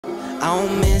I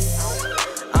don't miss,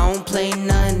 I don't play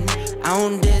none, I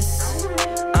don't diss,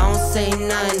 I don't say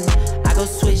none. I go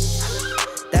swish,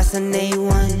 that's an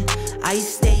A1. I eat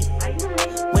steak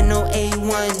with no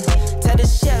A1. Tell the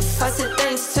chef, I said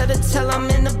thanks. Tell I'm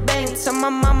in the bank. Tell my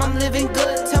mom I'm living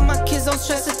good. Tell my kids don't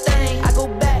stress a thing. I go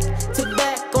back to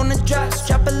back on the drops,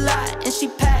 drop a lot, and she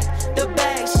pack the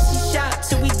bag. She shot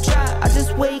till we drop. I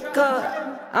just wake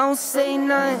up, I don't say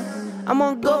nothing. I'm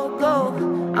on go,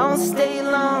 I don't stay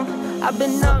long. I've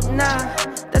been up now,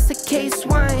 that's a case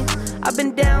wine. I've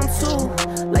been down too,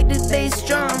 like this day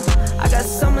strong. I got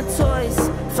summer toys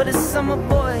for the summer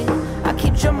boy. I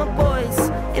keep drummer boys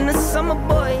in the summer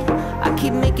boy. I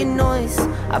keep making noise,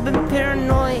 I've been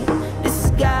paranoid. This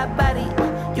is God body,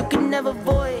 you can never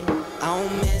avoid. I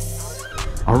don't miss.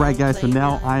 Alright guys, so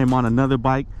now I am on another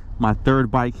bike, my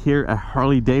third bike here at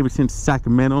Harley Davidson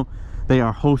Sacramento. They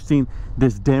are hosting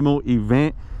this demo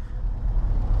event.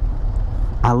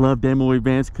 I love demo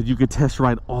events because you could test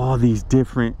ride all these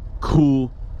different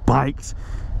cool bikes,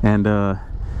 and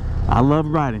I love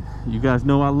riding. You guys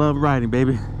know I love riding,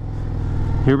 baby.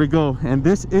 Here we go, and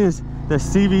this is the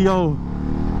CVO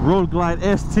Road Glide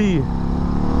ST.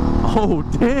 Oh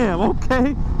damn,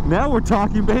 okay, now we're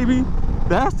talking, baby.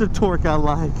 That's the torque I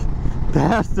like.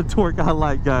 That's the torque I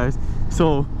like, guys.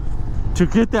 So to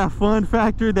get that fun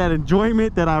factor, that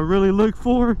enjoyment that I really look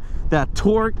for, that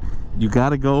torque, you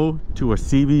gotta go to a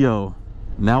CVO.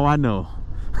 Now I know.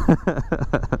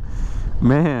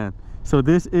 Man, so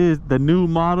this is the new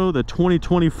model, the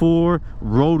 2024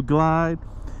 Road Glide.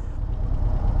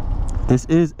 This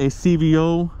is a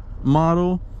CVO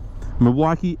model,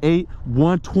 Milwaukee 8,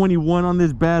 121 on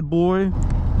this bad boy.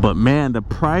 But man, the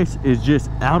price is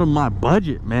just out of my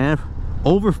budget, man.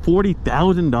 Over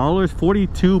 $40,000,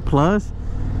 42 plus.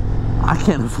 I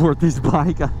can't afford this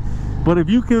bike. But if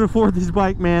you can afford this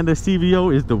bike, man, the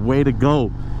CVO is the way to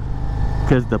go.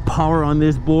 Because the power on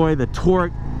this boy, the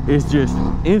torque is just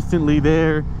instantly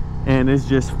there, and it's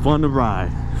just fun to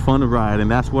ride. Fun to ride, and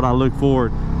that's what I look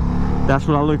forward. That's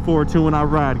what I look forward to when I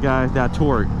ride, guys. That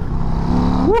torque.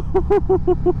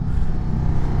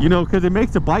 You know, because it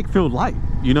makes the bike feel light.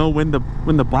 You know, when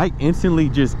the bike instantly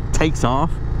just takes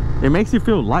off, it makes it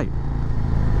feel light.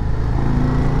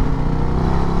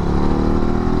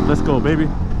 Let's go, baby.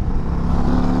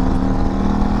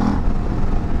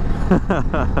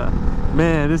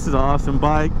 Man, this is an awesome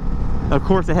bike. Of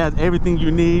course, it has everything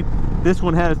you need. This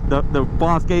one has the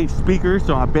Boss Gate speakers,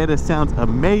 so I bet it sounds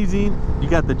amazing. You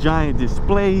got the giant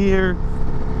display here.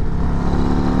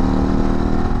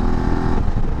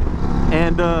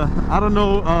 And I don't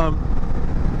know,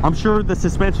 I'm sure the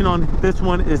suspension on this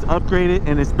one is upgraded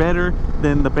and it's better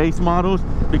than the base models,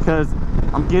 because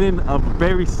I'm getting a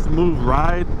very smooth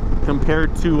ride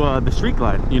compared to the Street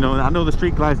Glide. You know, I know the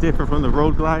Street Glide is different from the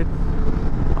Road Glide,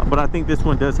 but I think this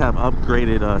one does have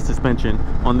upgraded suspension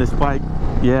on this bike.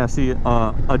 Yeah, see,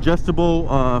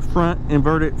 adjustable front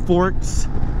inverted forks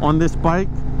on this bike.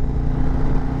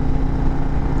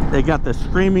 They got the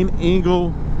Screaming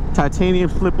Eagle titanium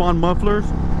slip-on mufflers,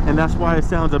 and that's why it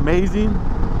sounds amazing.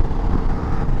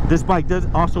 This bike does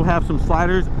also have some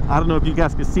sliders. I don't know if you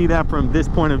guys can see that from this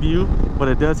point of view, but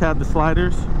it does have the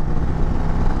sliders.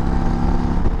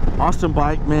 Awesome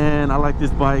bike, man. I like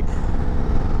this bike.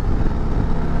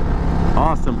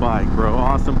 Awesome bike, bro.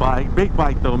 Awesome bike. Big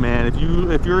bike though, man.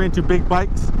 If you're into big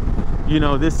bikes, you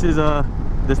know, this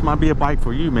might be a bike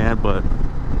for you, man. But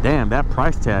damn, that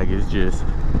price tag is just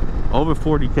over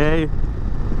 40K.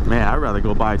 Man, I'd rather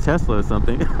go buy a Tesla or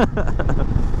something.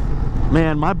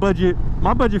 Man, my budget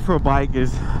for a bike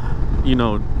is, you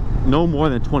know, no more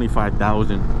than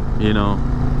 25,000. You know,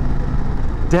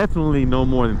 definitely no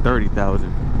more than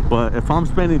 30,000. But if I'm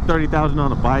spending 30,000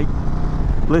 on a bike,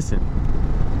 listen,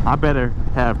 I better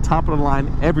have top of the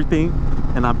line everything,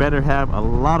 and I better have a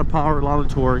lot of power, a lot of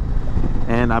torque,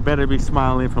 and I better be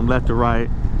smiling from left to right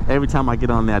every time I get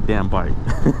on that damn bike.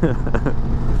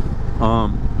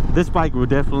 This bike will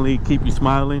definitely keep you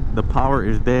smiling. The power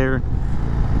is there,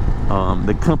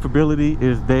 the comfortability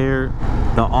is there,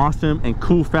 the awesome and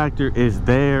cool factor is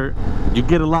there. You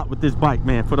get a lot with this bike,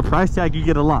 man. For the price tag, you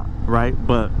get a lot, right?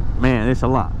 But man, it's a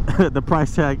lot. The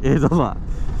price tag is a lot.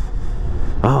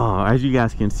 Oh, as you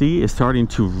guys can see, it's starting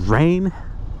to rain.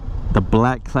 The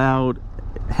black cloud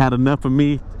had enough of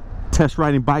me test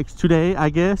riding bikes today, I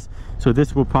guess. So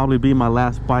this will probably be my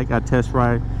last bike I test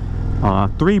ride.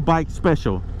 Three bike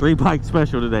special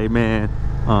today, man.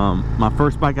 My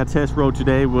first bike I test rode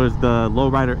today was the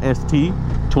Lowrider ST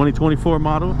 2024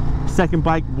 model. Second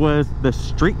bike was the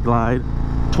Street Glide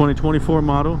 2024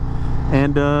 model,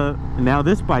 and now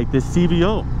this bike, this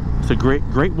CVO. It's a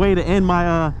great way to end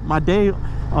my my day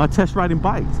test riding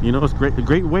bikes. You know, it's a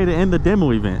great way to end the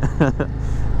demo event.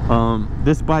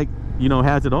 This bike, you know,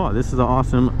 has it all. This is an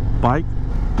awesome bike,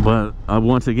 but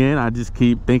once again, I just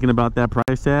keep thinking about that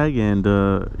price tag, and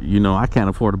you know, I can't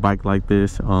afford a bike like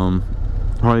this.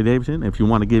 Harley Davidson, if you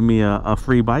want to give me a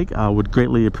free bike, I would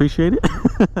greatly appreciate it.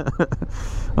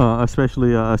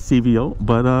 Especially a CVO.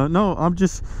 But no, I'm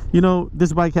just, you know,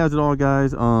 this bike has it all,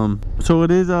 guys. So it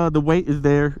is, the weight is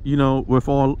there, you know, with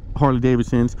all Harley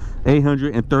Davidsons,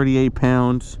 838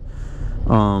 pounds.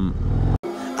 I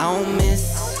don't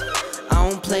miss, I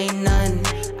don't play none,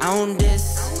 I don't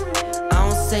diss, I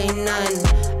don't say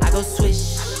none. I go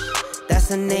swish,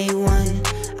 that's an A1.